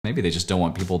maybe they just don't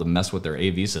want people to mess with their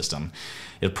AV system.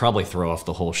 It'd probably throw off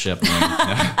the whole ship,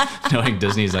 knowing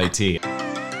Disney's IT.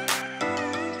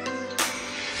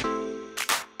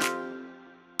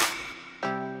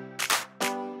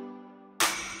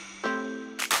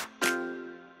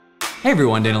 Hey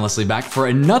everyone, Dana Leslie back for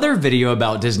another video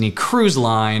about Disney Cruise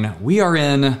Line. We are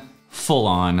in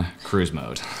full-on cruise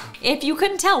mode. If you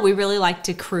couldn't tell, we really like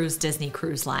to cruise Disney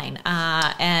Cruise Line.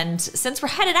 And since we're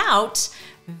headed out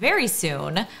very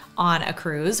soon on a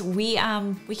cruise, we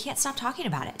can't stop talking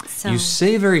about it. So you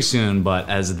say very soon, but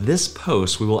as this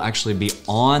post, we will actually be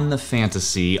on the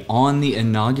Fantasy on the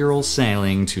inaugural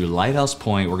sailing to Lighthouse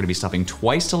Point. We're gonna be stopping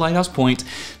twice to Lighthouse Point.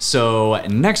 So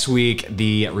next week,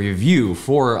 the review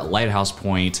for Lighthouse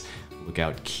Point. Look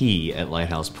out key at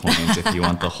Lighthouse Point if you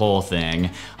want the whole thing.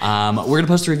 We're gonna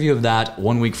post a review of that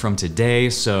 1 week from today.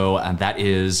 So that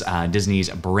is Disney's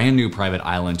brand new private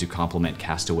island to complement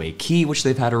Castaway Cay, which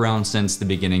they've had around since the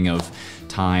beginning of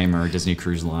time, or Disney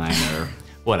Cruise Line, or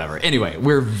whatever. Anyway,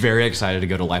 we're very excited to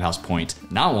go to Lighthouse Point,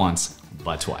 not once,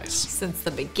 but twice. Since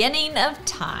the beginning of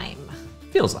time.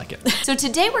 Feels like it. So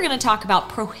today we're gonna talk about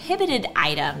prohibited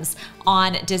items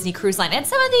on Disney Cruise Line. And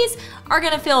some of these are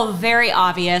gonna feel very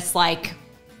obvious, like,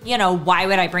 you know, why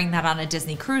would I bring that on a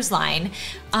Disney Cruise Line?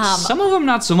 Some of them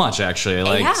not so much, actually.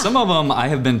 Like, yeah. Some of them I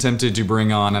have been tempted to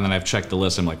bring on, and then I've checked the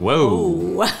list, I'm like,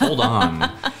 whoa, hold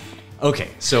on.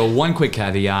 Okay, so one quick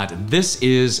caveat. This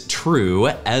is true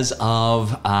as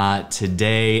of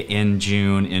today in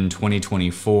June in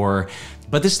 2024.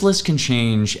 But this list can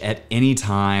change at any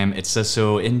time. It says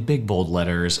so in big bold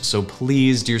letters. So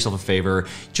please do yourself a favor.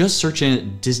 Just search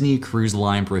in Disney Cruise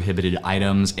Line prohibited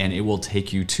items and it will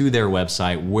take you to their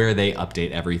website where they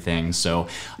update everything. So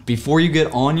before you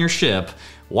get on your ship,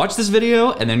 watch this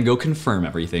video and then go confirm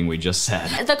everything we just said.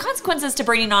 The consequences to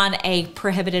bringing on a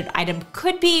prohibited item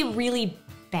could be really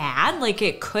bad. Like,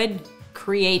 it could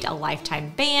create a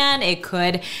lifetime ban, it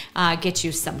could get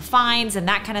you some fines and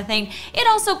that kind of thing. It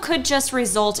also could just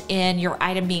result in your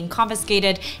item being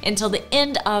confiscated until the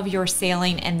end of your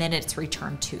sailing and then it's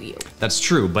returned to you. That's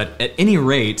true, but at any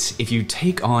rate, if you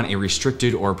take on a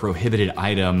restricted or prohibited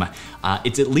item,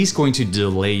 it's at least going to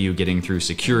delay you getting through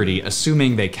security,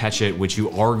 assuming they catch it, which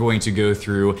you are going to go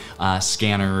through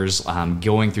scanners,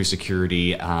 going through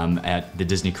security at the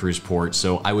Disney cruise port.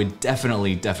 So I would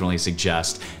definitely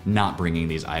suggest not bringing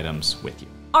these items with you.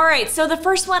 All right, so the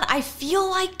first one I feel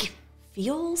like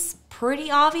feels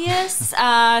pretty obvious.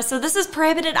 So this is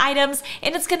prohibited items,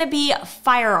 and it's gonna be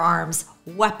firearms,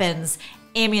 weapons,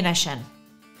 ammunition.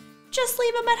 Just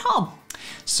leave them at home.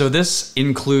 So this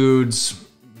includes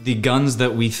the guns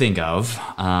that we think of,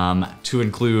 to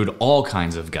include all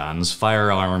kinds of guns.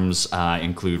 Firearms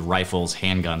include rifles,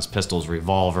 handguns, pistols,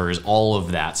 revolvers, all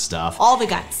of that stuff. All the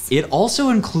guns. It also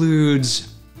includes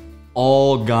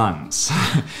all guns.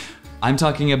 I'm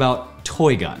talking about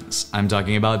toy guns. I'm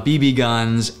talking about BB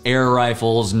guns, air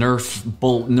rifles,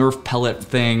 Nerf pellet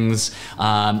things,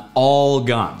 all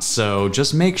guns. So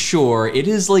just make sure. It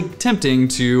is like tempting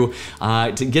to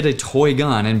get a toy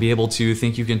gun and be able to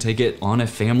think you can take it on a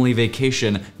family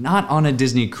vacation, not on a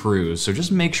Disney cruise. So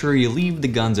just make sure you leave the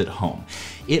guns at home.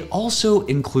 It also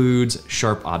includes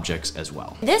sharp objects as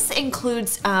well. This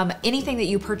includes anything that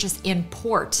you purchase in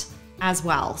port as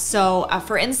well. So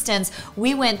for instance,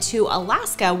 we went to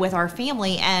Alaska with our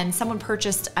family and someone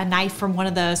purchased a knife from one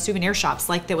of the souvenir shops,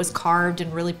 like that was carved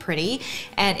and really pretty,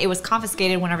 and it was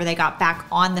confiscated whenever they got back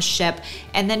on the ship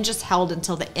and then just held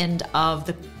until the end of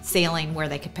the sailing where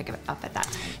they could pick it up at that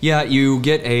time. Yeah, you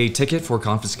get a ticket for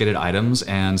confiscated items,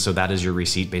 and so that is your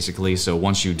receipt basically. So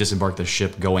once you disembark the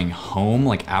ship going home,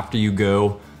 like after you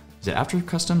go, is it after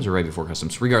customs or right before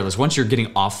customs? Regardless, once you're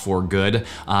getting off for good,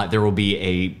 there will be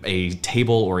a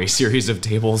table or a series of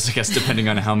tables, I guess, depending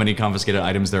on how many confiscated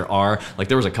items there are. Like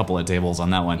there was a couple of tables on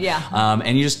that one. Yeah.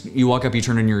 And you walk up, you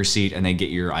turn in your receipt, and they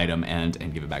get your item and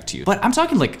give it back to you. But I'm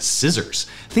talking like scissors,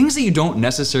 things that you don't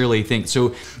necessarily think.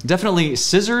 So definitely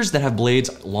scissors that have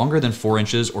blades longer than 4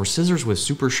 inches, or scissors with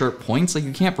super sharp points. Like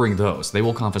you can't bring those. They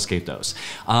will confiscate those.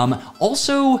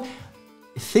 Also,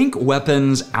 think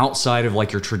weapons outside of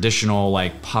like your traditional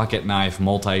like pocket knife,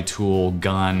 multi-tool,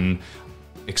 gun,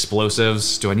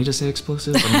 explosives. Do I need to say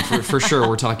explosives? I mean, for sure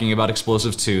we're talking about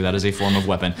explosives too. That is a form of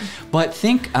weapon. But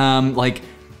think like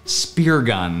spear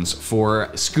guns for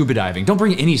scuba diving. Don't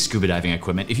bring any scuba diving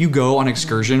equipment. If you go on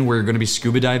excursion where you're going to be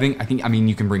scuba diving, I mean,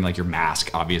 you can bring like your mask,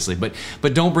 obviously, but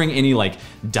don't bring any like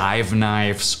dive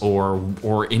knives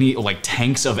or any like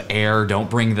tanks of air. Don't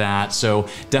bring that. So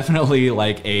definitely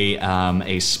like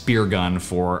a spear gun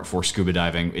for scuba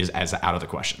diving is out of the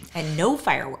question. And no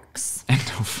fireworks. And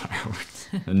no fireworks.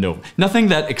 No, nothing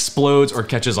that explodes or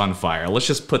catches on fire. Let's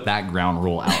just put that ground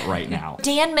rule out right now.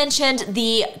 Dan mentioned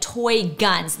the toy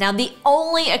guns. Now, the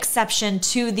only exception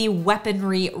to the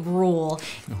weaponry rule.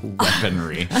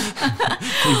 Weaponry.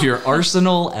 Leave your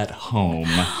arsenal at home.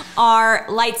 Are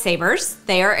lightsabers.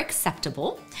 They are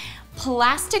acceptable.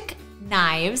 Plastic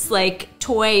knives, like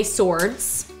toy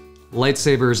swords.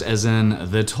 Lightsabers as in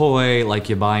the toy like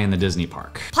you buy in the Disney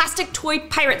park. Plastic toy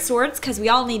pirate swords, because we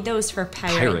all need those for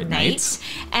pirate night.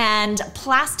 And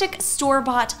plastic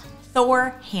store-bought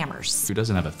Thor hammers. Who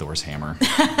doesn't have a Thor's hammer?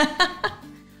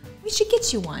 We should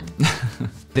get you one.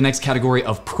 The next category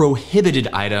of prohibited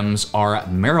items are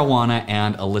marijuana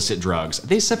and illicit drugs.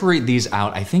 They separate these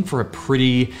out, I think, for a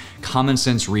pretty common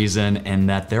sense reason, in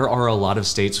that there are a lot of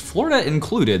states, Florida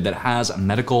included, that has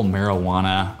medical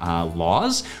marijuana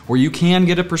laws where you can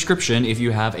get a prescription if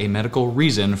you have a medical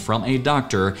reason from a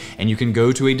doctor, and you can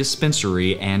go to a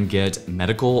dispensary and get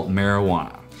medical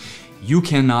marijuana. You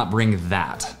cannot bring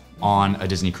that on a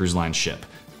Disney Cruise Line ship.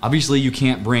 Obviously, you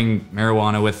can't bring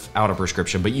marijuana without a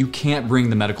prescription, but you can't bring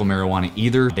the medical marijuana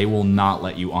either. They will not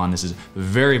let you on. This is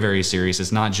very, very serious.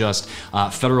 It's not just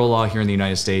federal law here in the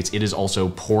United States. It is also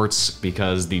ports,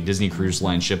 because the Disney Cruise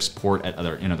Line ships port at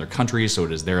in other countries, so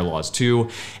it is their laws too.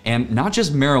 And not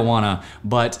just marijuana,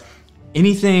 but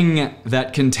anything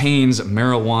that contains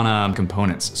marijuana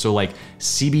components. So like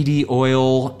CBD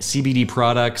oil, CBD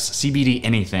products, CBD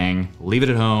anything, leave it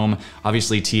at home.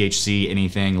 Obviously THC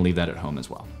anything, leave that at home as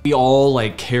well. We all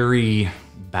like carry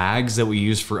bags that we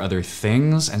use for other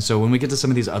things. And so when we get to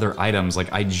some of these other items,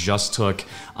 like I just took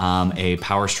a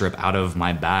power strip out of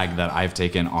my bag that I've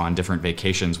taken on different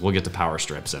vacations. We'll get to power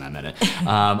strips in a minute.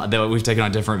 That we've taken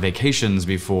on different vacations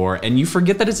before, and you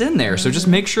forget that it's in there. So just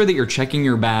make sure that you're checking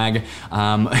your bag,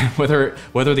 whether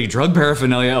the drug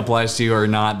paraphernalia applies to you or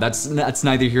not. That's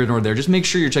neither here nor there. Just make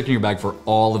sure you're checking your bag for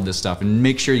all of this stuff, and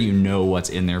make sure you know what's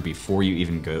in there before you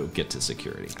even get to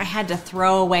security. I had to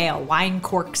throw away a wine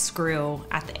corkscrew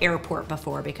at the airport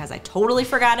before because I totally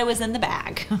forgot it was in the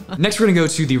bag. Next, we're gonna go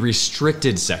to the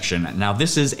restricted section. Now,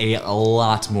 this is a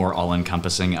lot more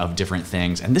all-encompassing of different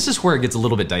things, and this is where it gets a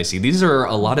little bit dicey. These are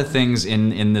a lot of things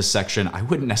in this section I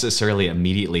wouldn't necessarily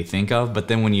immediately think of, but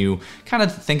then when you kind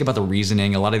of think about the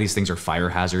reasoning, a lot of these things are fire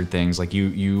hazard things. Like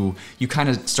you kind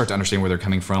of start to understand where they're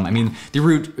coming from. I mean, the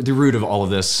root of all of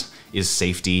this is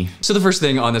safety. So the first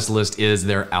thing on this list is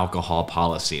their alcohol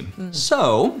policy.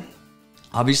 So,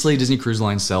 obviously, Disney Cruise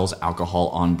Line sells alcohol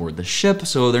on board the ship,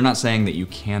 so they're not saying that you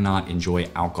cannot enjoy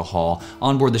alcohol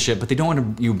on board the ship, but they don't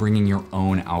want you bringing your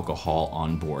own alcohol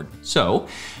on board. So,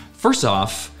 first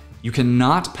off, you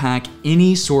cannot pack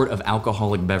any sort of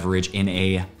alcoholic beverage in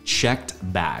a checked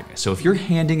bag. So if you're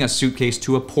handing a suitcase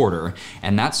to a porter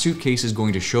and that suitcase is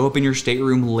going to show up in your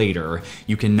stateroom later,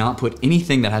 you cannot put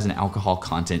anything that has an alcohol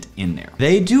content in there.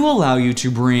 They do allow you to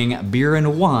bring beer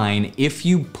and wine if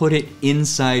you put it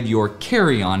inside your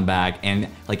carry-on bag and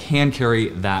like hand carry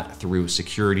that through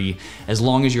security, as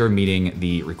long as you're meeting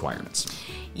the requirements.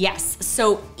 Yes,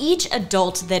 so each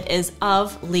adult that is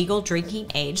of legal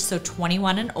drinking age, so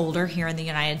 21 and older here in the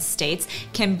United States,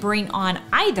 can bring on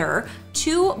either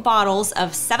 2 bottles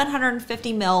of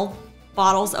 750 ml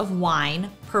bottles of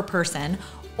wine per person,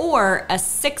 or a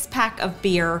 6-pack of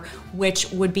beer,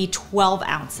 which would be 12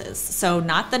 ounces. So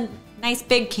not the nice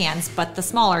big cans, but the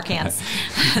smaller cans.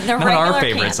 The Not our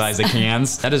favorite size of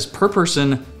cans. That is per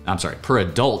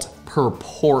adult, per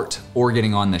port or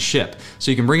getting on the ship.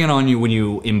 So you can bring it on you when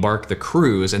you embark the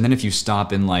cruise, and then if you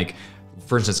stop in, like,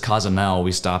 for instance, Cozumel,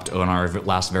 we stopped on our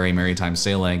last very maritime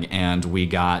sailing and we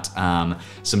got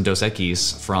some Dos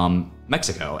Equis from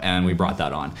Mexico, and we brought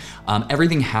that on.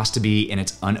 Everything has to be in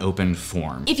its unopened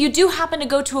form. If you do happen to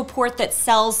go to a port that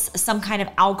sells some kind of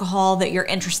alcohol that you're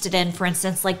interested in, for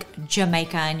instance, like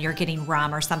Jamaica, and you're getting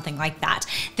rum or something like that,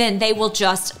 then they will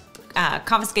just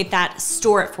confiscate that,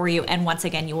 store it for you, and once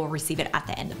again, you will receive it at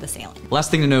the end of the sailing.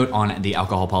 Last thing to note on the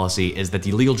alcohol policy is that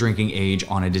the legal drinking age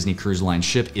on a Disney Cruise Line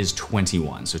ship is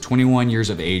 21. So 21 years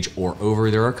of age or over.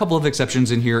 There are a couple of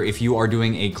exceptions in here. If you are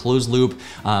doing a closed loop,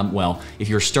 well, if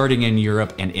you're starting in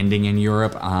Europe and ending in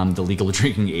Europe, the legal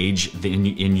drinking age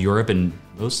in Europe and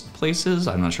most places,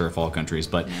 I'm not sure if all countries,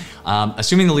 but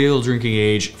assuming the legal drinking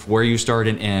age where you start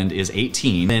and end is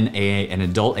 18, then an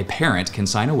adult, a parent, can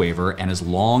sign a waiver, and as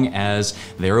long as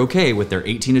they're okay with their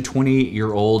 18 to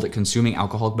 20-year-old consuming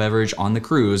alcoholic beverage on the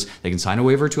cruise, they can sign a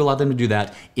waiver to allow them to do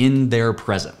that in their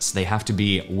presence. They have to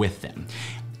be with them.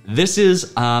 This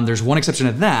is, there's one exception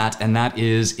to that, and that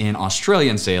is in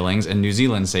Australian sailings and New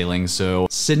Zealand sailings. So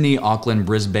Sydney, Auckland,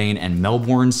 Brisbane, and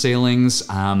Melbourne sailings.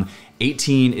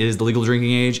 18 is the legal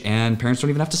drinking age, and parents don't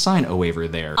even have to sign a waiver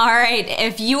there. All right,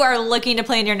 if you are looking to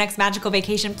plan your next magical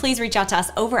vacation, please reach out to us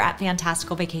over at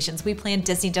Fantastical Vacations. We plan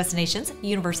Disney destinations,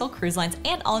 Universal cruise lines,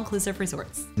 and all-inclusive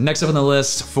resorts. Next up on the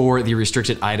list for the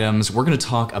restricted items, we're gonna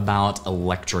talk about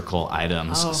electrical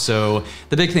items. So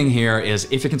the big thing here is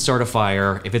if it can start a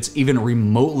fire, if it's even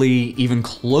remotely, even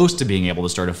close to being able to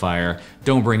start a fire,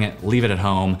 don't bring it, leave it at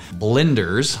home.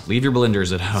 Blenders, leave your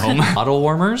blenders at home. Bottle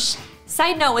warmers.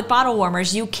 Side note with bottle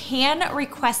warmers, you can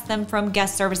request them from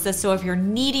guest services. So if you're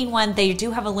needing one, they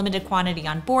do have a limited quantity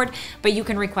on board, but you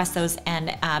can request those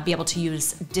and be able to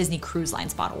use Disney Cruise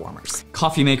Line's bottle warmers.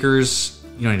 Coffee makers.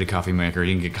 You don't need a coffee maker.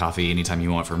 You can get coffee anytime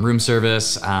you want from room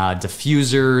service.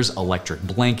 Diffusers, electric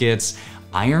blankets,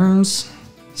 irons,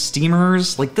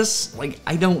 steamers, like this, like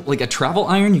a travel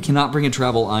iron, you cannot bring a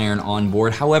travel iron on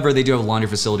board. However, they do have laundry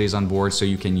facilities on board, so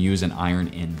you can use an iron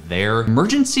in there.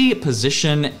 Emergency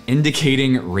position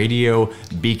indicating radio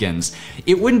beacons.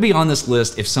 It wouldn't be on this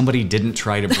list if somebody didn't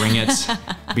try to bring it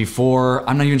before.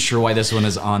 I'm not even sure why this one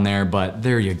is on there, but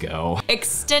there you go.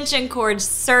 Extension cords,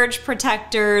 surge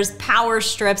protectors, power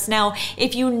strips. Now,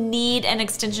 if you need an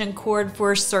extension cord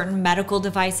for certain medical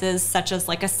devices, such as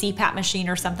like a CPAP machine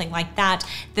or something like that,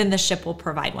 then the ship will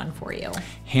provide one for you.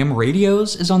 Ham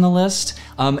radios is on the list.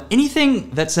 Anything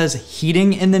that says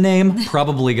heating in the name,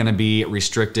 probably gonna be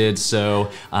restricted. So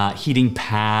heating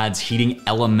pads, heating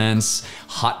elements,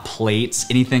 hot plates,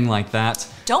 anything like that.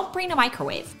 Don't bring a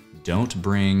microwave. Don't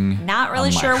bring Not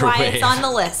really sure why it's on the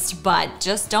list, but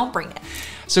just don't bring it.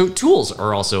 So tools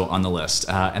are also on the list,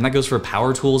 and that goes for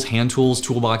power tools, hand tools,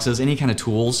 toolboxes, any kind of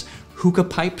tools. Hookah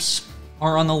pipes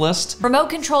are on the list.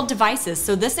 Remote controlled devices.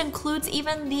 So this includes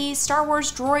even the Star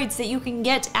Wars droids that you can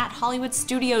get at Hollywood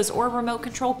Studios, or remote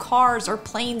control cars or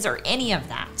planes or any of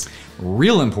that.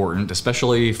 Real important,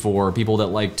 especially for people that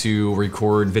like to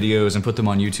record videos and put them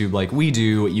on YouTube like we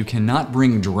do. You cannot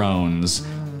bring drones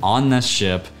on this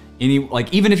ship.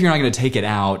 Even if you're not gonna take it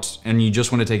out and you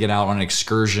just wanna take it out on an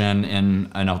excursion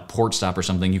in a port stop or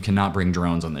something, you cannot bring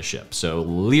drones on this ship. So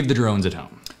leave the drones at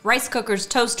home. Rice cookers,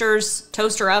 toasters,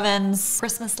 toaster ovens,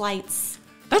 Christmas lights.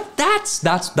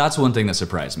 That's one thing that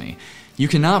surprised me. You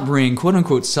cannot bring quote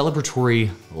unquote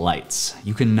celebratory lights.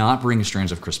 You cannot bring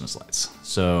strands of Christmas lights.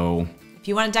 So if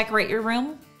you want to decorate your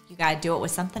room, you gotta do it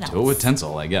with something else. Do it with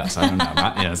tinsel, I guess. I don't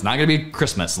know. It's not gonna be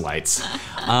Christmas lights.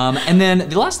 And then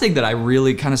the last thing that I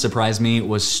really kind of surprised me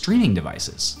was streaming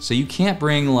devices. So you can't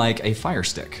bring like a Fire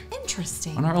Stick.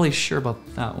 Interesting. I'm not really sure about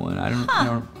that one. I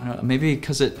don't maybe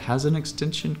because it has an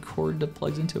extension cord that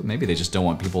plugs into it. Maybe they just don't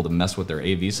want people to mess with their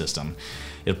AV system.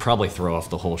 It'd probably throw off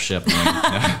the whole ship,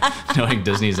 knowing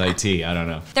Disney's IT. I don't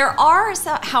know. There are,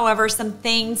 however, some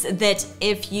things that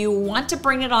if you want to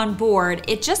bring it on board,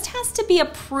 it just has to be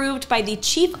approved by the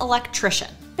chief electrician.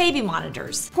 Baby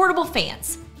monitors, portable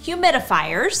fans,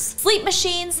 humidifiers, sleep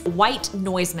machines, white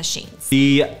noise machines.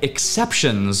 The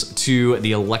exceptions to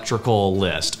the electrical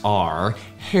list are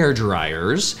hair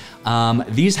dryers.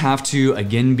 These have to,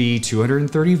 again, be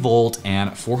 230 volt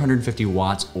and 450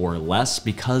 watts or less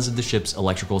because of the ship's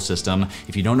electrical system.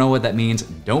 If you don't know what that means,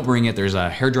 don't bring it. There's a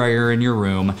hair dryer in your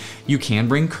room. You can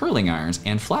bring curling irons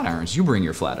and flat irons. You bring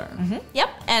your flat iron. Yep,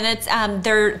 and it's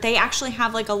they actually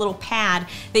have like a little pad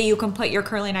that you can put your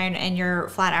curling iron and your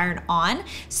flat iron on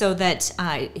so that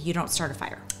you don't start a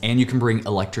fire. And you can bring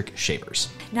electric shavers.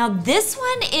 Now this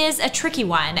one is a tricky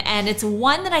one, and it's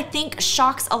one that I think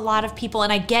shocks a lot of people,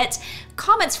 and I get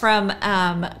comments from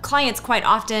clients quite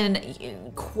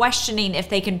often questioning if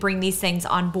they can bring these things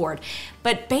on board.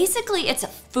 But basically it's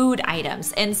food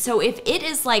items, and so if it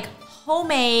is like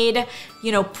homemade,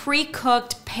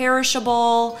 pre-cooked,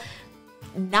 perishable,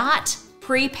 not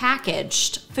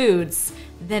pre-packaged foods,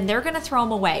 then they're gonna throw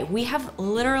them away. We have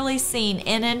literally seen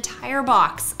an entire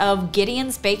box of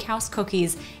Gideon's Bakehouse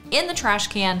cookies in the trash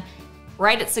can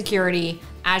right at security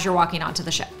as you're walking onto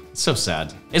the ship. So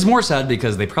sad. It's more sad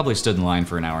because they probably stood in line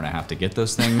for an hour and a half to get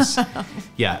those things.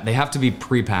 Yeah, they have to be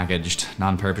pre-packaged,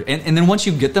 non-perishable. And then once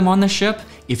you get them on the ship,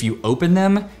 if you open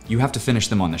them, you have to finish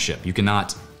them on the ship. You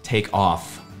cannot take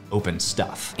off open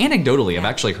stuff. Anecdotally, I've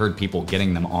actually heard people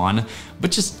getting them on,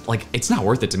 but just like, it's not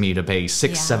worth it to me to pay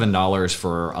 $6-7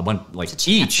 for a bunch, like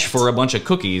each for a bunch of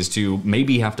cookies to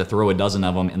maybe have to throw a dozen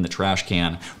of them in the trash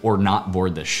can or not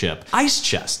board the ship. Ice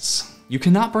chests. You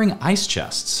cannot bring ice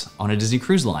chests on a Disney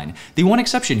Cruise Line. The one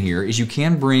exception here is you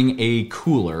can bring a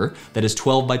cooler that is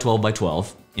 12 by 12 by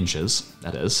 12 inches,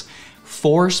 that is,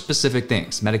 for specific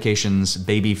things, medications,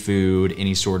 baby food,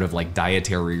 any sort of like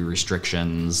dietary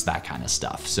restrictions, that kind of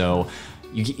stuff. So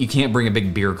you can't bring a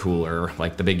big beer cooler,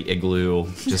 like the big igloo,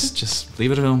 just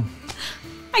leave it at home.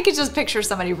 I could just picture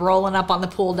somebody rolling up on the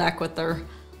pool deck with their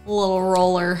A little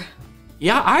roller.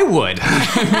 Yeah, I would.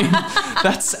 I mean,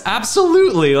 that's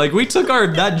absolutely, like, we took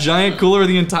that giant cooler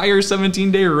the entire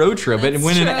 17-day road trip and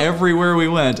went in everywhere we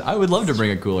went. I would love to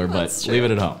bring a cooler, but leave it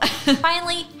at home.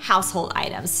 Finally, household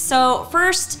items. So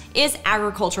first is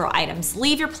agricultural items.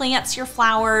 Leave your plants, your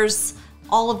flowers,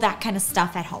 all of that kind of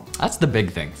stuff at home. That's the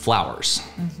big thing, flowers.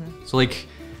 So like,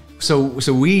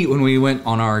 when we went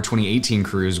on our 2018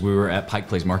 cruise, we were at Pike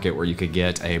Place Market where you could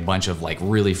get a bunch of like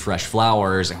really fresh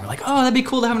flowers, and we're like, oh, that'd be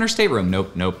cool to have in our stateroom.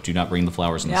 Nope, do not bring the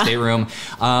flowers in the stateroom.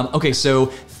 Okay, so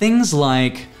things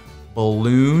like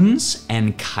balloons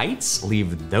and kites,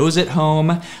 leave those at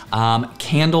home.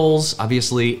 Candles,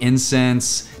 obviously,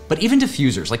 incense, but even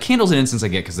diffusers. Like candles and incense I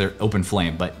get because they're open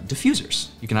flame, but diffusers,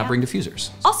 you cannot bring diffusers.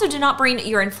 Also, do not bring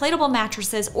your inflatable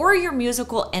mattresses or your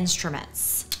musical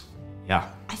instruments. Yeah.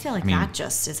 I feel like that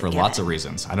just is for lots of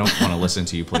reasons. I don't want to listen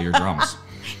to you play your drums.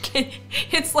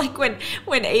 It's like when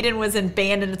Aiden was in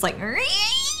band and it's like,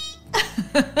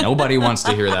 nobody wants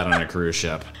to hear that on a cruise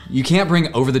ship. You can't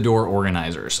bring over-the-door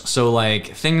organizers. So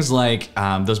like things like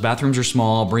those bathrooms are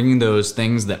small, bringing those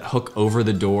things that hook over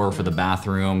the door for the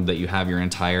bathroom that you have your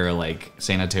entire like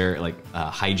sanitary, like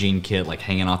hygiene kit like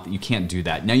hanging off, you can't do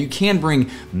that. Now you can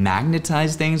bring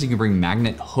magnetized things. You can bring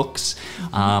magnet hooks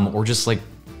or just like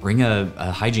bring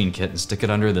a hygiene kit and stick it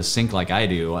under the sink like I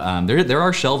do. There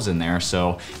are shelves in there,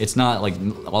 so it's not like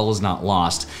all is not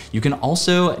lost. You can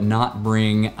also not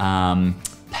bring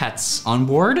pets on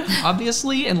board,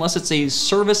 obviously, unless it's a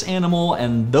service animal,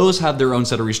 and those have their own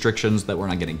set of restrictions that we're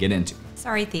not gonna get into.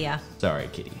 Sorry, Thea. Sorry,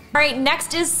 kitty. All right,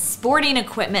 next is sporting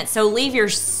equipment. So leave your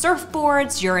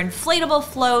surfboards, your inflatable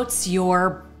floats,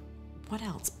 your, what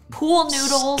else? Pool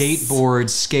noodles. Skateboards,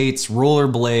 skates,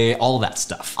 rollerblade, all that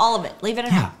stuff. All of it, leave it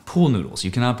at home. Pool noodles.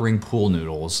 You cannot bring pool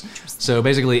noodles. So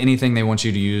basically anything they want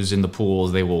you to use in the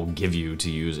pools, they will give you to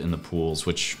use in the pools,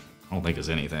 which I don't think is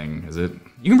anything, is it?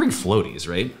 You can bring floaties,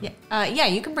 right? Yeah,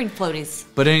 you can bring floaties.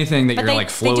 But anything that you're gonna like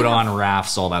float on,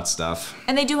 rafts, all that stuff.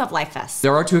 And they do have life vests.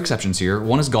 There are two exceptions here.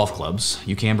 One is golf clubs.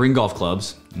 You can bring golf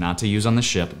clubs, not to use on the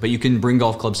ship, but you can bring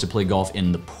golf clubs to play golf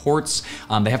in the ports.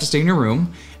 They have to stay in your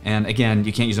room, and again,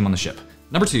 you can't use them on the ship.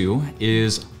 Number two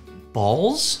is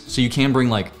balls. So you can bring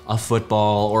like a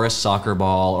football or a soccer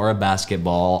ball or a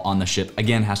basketball on the ship.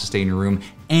 Again, has to stay in your room,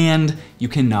 and you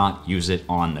cannot use it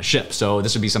on the ship. So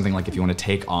this would be something like if you want to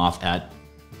take off at,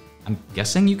 I'm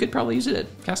guessing you could probably use it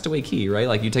at Castaway Cay, right?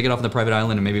 Like you take it off the private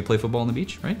island and maybe play football on the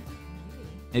beach, right?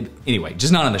 Anyway,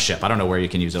 just not on the ship. I don't know where you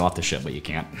can use it off the ship, but you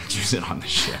can't use it on the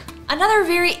ship. Another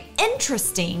very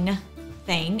interesting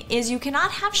thing is you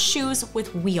cannot have shoes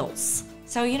with wheels.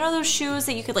 So you know those shoes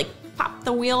that you could like pop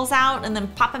the wheels out and then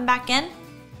pop them back in?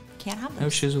 Can't have those. No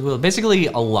shoes with wheels. Basically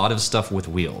a lot of stuff with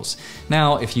wheels.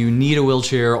 Now, if you need a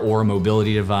wheelchair or a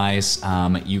mobility device,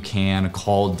 you can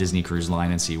call Disney Cruise Line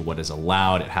and see what is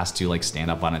allowed. It has to like stand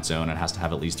up on its own. It has to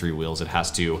have at least 3 wheels. It has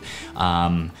to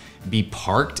be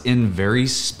parked in very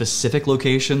specific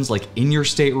locations, like in your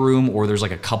stateroom, or there's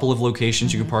like a couple of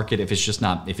locations you can park it if it's just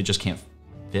not, if it just can't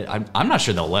fit. I'm not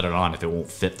sure they'll let it on if it won't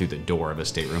fit through the door of a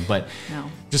stateroom, but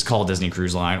just call Disney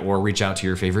Cruise Line or reach out to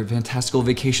your favorite Fantastical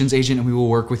Vacations agent and we will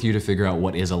work with you to figure out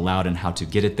what is allowed and how to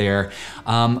get it there.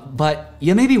 But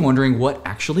you may be wondering, what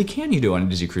actually can you do on a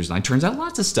Disney Cruise Line? Turns out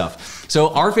lots of stuff.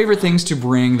 So our favorite things to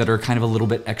bring that are kind of a little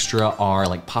bit extra are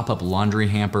like pop-up laundry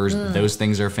hampers. Those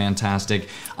things are fantastic.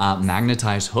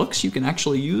 Magnetized hooks you can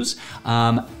actually use.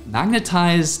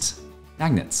 Magnetized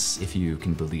magnets, if you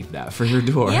can believe that, for your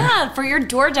door. Yeah, for your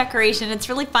door decoration. It's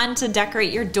really fun to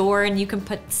decorate your door and you can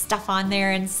put stuff on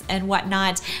there and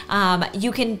whatnot.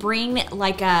 You can bring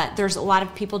like there's a lot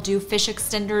of people do fish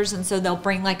extenders, and so they'll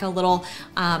bring like a little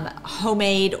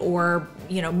homemade or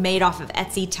made off of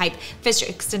Etsy type fish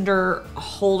extender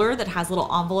holder that has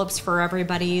little envelopes for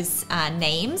everybody's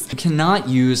names. You cannot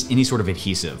use any sort of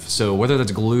adhesive. So whether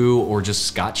that's glue or just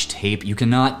Scotch tape, you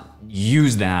cannot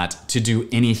use that to do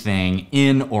anything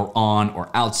in or on or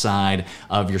outside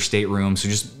of your stateroom. So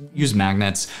just use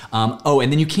magnets. Oh, and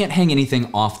then you can't hang anything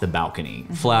off the balcony.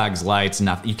 Flags, lights,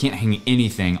 nothing. You can't hang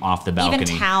anything off the balcony.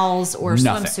 Even towels or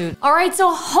swimsuit. All right,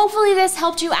 so hopefully this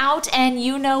helped you out and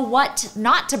you know what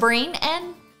not to bring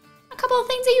and a couple of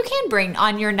things that you can bring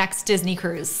on your next Disney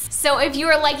cruise. So if you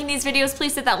are liking these videos,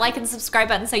 please hit that like and subscribe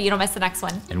button so you don't miss the next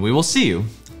one. And we will see you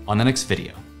on the next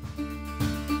video.